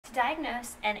To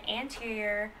diagnose an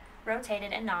anterior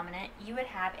rotated innominate, you would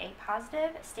have a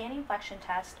positive standing flexion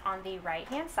test on the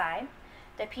right-hand side.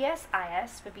 The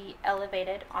PSIS would be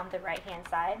elevated on the right-hand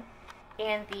side,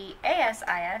 and the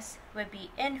ASIS would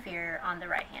be inferior on the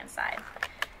right-hand side,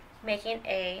 making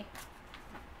a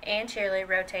anteriorly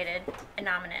rotated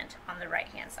innominate on the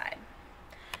right-hand side.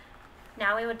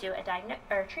 Now we will do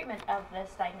a treatment of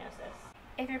this diagnosis.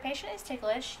 If your patient is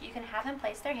ticklish, you can have them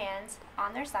place their hands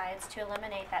on their sides to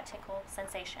eliminate that tickle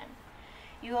sensation.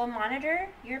 You will monitor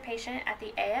your patient at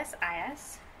the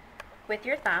ASIS with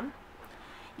your thumb.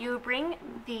 You will bring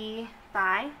the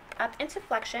thigh up into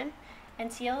flexion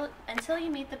until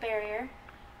you meet the barrier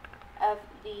of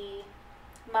the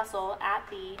muscle at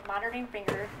the monitoring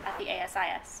finger at the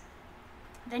ASIS.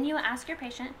 Then you will ask your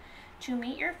patient to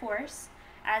meet your force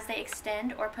as they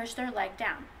extend or push their leg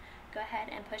down. Go ahead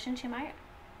and push into my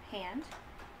hand.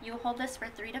 You will hold this for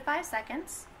 3 to 5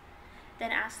 seconds,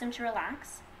 then ask them to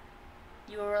relax.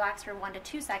 You will relax for 1 to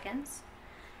 2 seconds,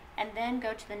 and then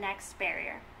go to the next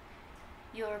barrier.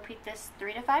 You will repeat this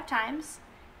 3 to 5 times.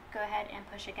 Go ahead and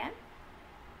push again.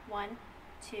 1,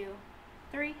 2,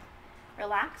 3.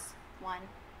 Relax. 1,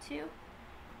 2.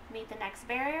 Meet the next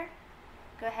barrier.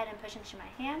 Go ahead and push into my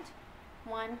hand.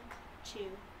 1, 2,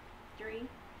 3.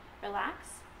 Relax.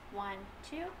 1,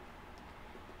 2.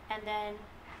 And then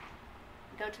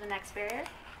go to the next barrier.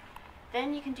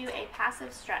 Then you can do a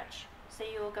passive stretch. So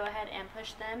you will go ahead and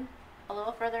push them a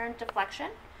little further into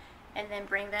flexion and then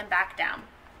bring them back down.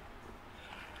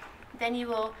 Then you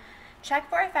will check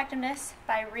for effectiveness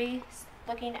by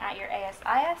looking at your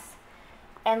ASIS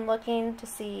and looking to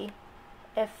see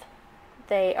if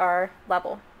they are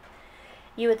level.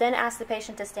 You would then ask the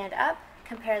patient to stand up,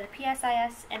 compare the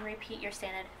PSIS, and repeat your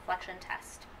standard flexion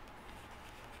test.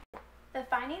 The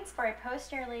findings for a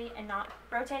posteriorly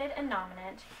rotated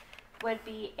innominate would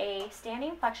be a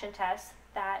standing flexion test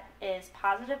that is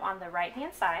positive on the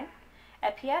right-hand side,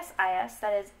 a PSIS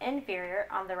that is inferior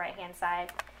on the right-hand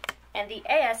side, and the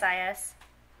ASIS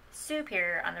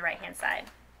superior on the right-hand side.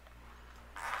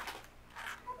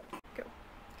 Go.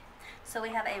 So we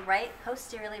have a right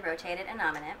posteriorly rotated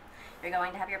innominate. You're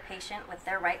going to have your patient with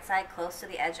their right side close to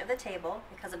the edge of the table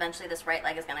because eventually this right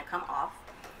leg is going to come off.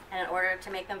 And in order to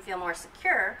make them feel more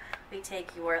secure, we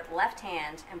take your left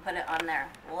hand and put it on their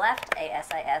left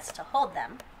ASIS to hold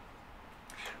them.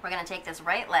 We're going to take this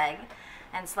right leg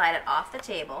and slide it off the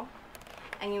table,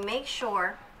 and you make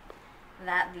sure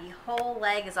that the whole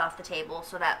leg is off the table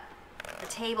so that the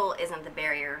table isn't the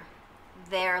barrier,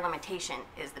 their limitation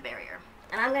is the barrier.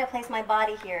 And I'm going to place my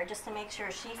body here just to make sure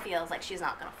she feels like she's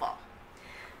not going to fall.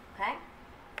 Okay?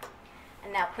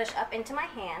 And now push up into my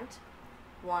hand.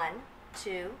 1,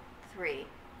 2, 3.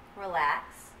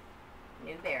 Relax.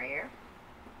 New barrier.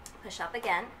 Push up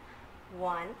again.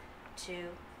 1, 2,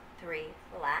 3.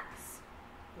 Relax.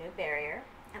 New barrier.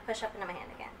 And push up into my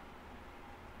hand again.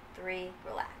 3.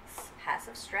 Relax.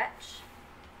 Passive stretch.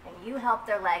 And you help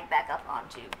their leg back up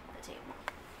onto the table.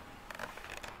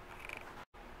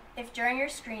 If during your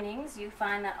screenings you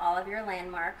find that all of your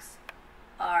landmarks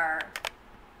are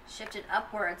shifted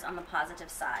upwards on the positive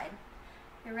side,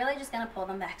 you're really just going to pull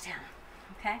them back down.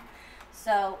 Okay?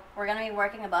 So we're going to be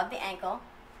working above the ankle.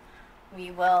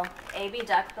 We will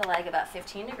abduct the leg about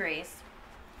 15 degrees,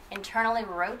 internally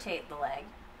rotate the leg,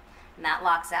 and that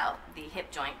locks out the hip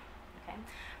joint. Okay?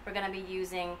 We're going to be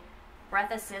using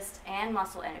breath assist and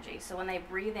muscle energy. So when they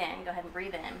breathe in, go ahead and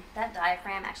breathe in. That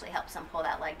diaphragm actually helps them pull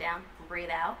that leg down. Breathe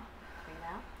out. Breathe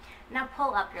out. Now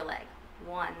pull up your leg.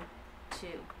 1, 2,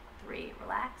 3.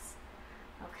 Relax.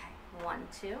 Okay. 1,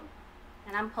 2.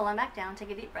 And I'm pulling back down.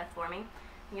 Take a deep breath for me.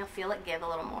 And you'll feel it give a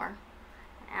little more.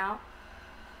 Out.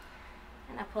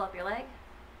 And now pull up your leg.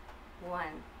 1,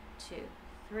 2,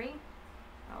 3.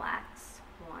 Relax.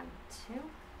 1, 2.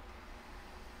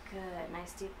 Good.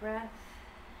 Nice deep breath.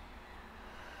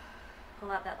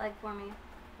 Pull out that leg for me.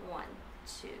 1,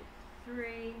 2,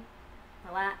 3.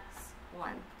 Relax.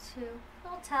 1, 2.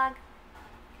 Little tug.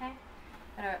 Okay.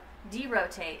 I'm going to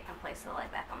derotate and place the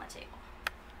leg back on the table.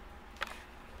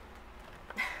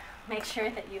 Make sure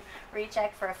that you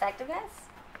recheck for effectiveness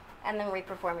and then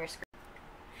reperform your screen.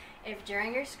 If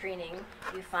during your screening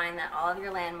you find that all of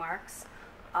your landmarks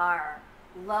are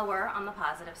lower on the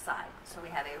positive side, so we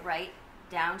have a right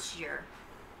down shear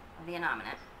of the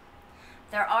innominate,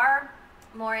 there are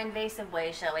more invasive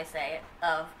ways, shall we say,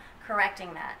 of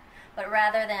correcting that. But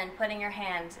rather than putting your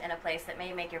hand in a place that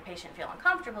may make your patient feel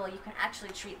uncomfortable, you can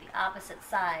actually treat the opposite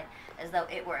side as though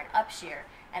it were an up shear,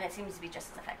 and it seems to be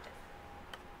just as effective.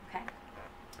 Okay?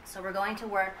 So we're going to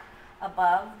work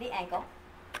above the ankle.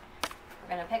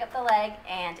 We're going to pick up the leg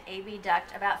and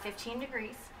abduct about 15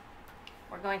 degrees.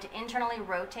 We're going to internally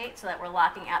rotate so that we're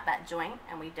locking out that joint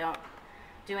and we don't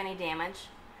do any damage.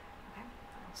 Okay.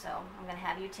 So I'm going to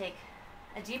have you take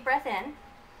a deep breath in,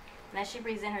 and as she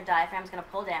breathes in, her diaphragm is going to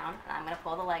pull down, and I'm going to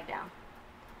pull the leg down.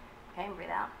 Okay, and breathe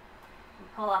out.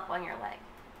 And pull up on your leg.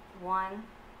 1,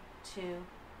 2,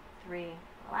 3,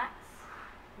 relax.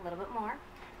 A little bit more.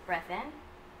 Breath in,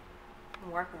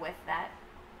 and work with that.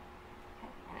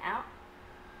 Okay, and out.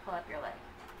 Pull up your leg.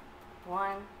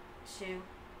 1, 2,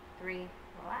 3,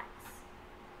 relax.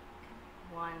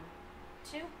 Okay. 1,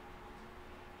 2.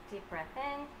 Deep breath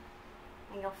in,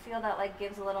 and you'll feel that leg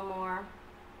gives a little more.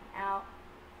 Out.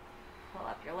 Pull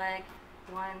up your leg.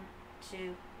 1,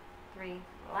 2, 3,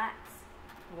 relax.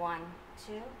 1,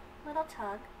 2, little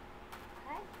tug.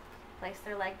 Okay. Place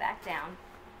their leg back down.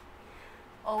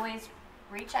 Always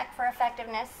recheck for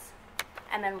effectiveness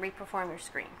and then reperform your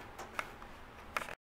screen.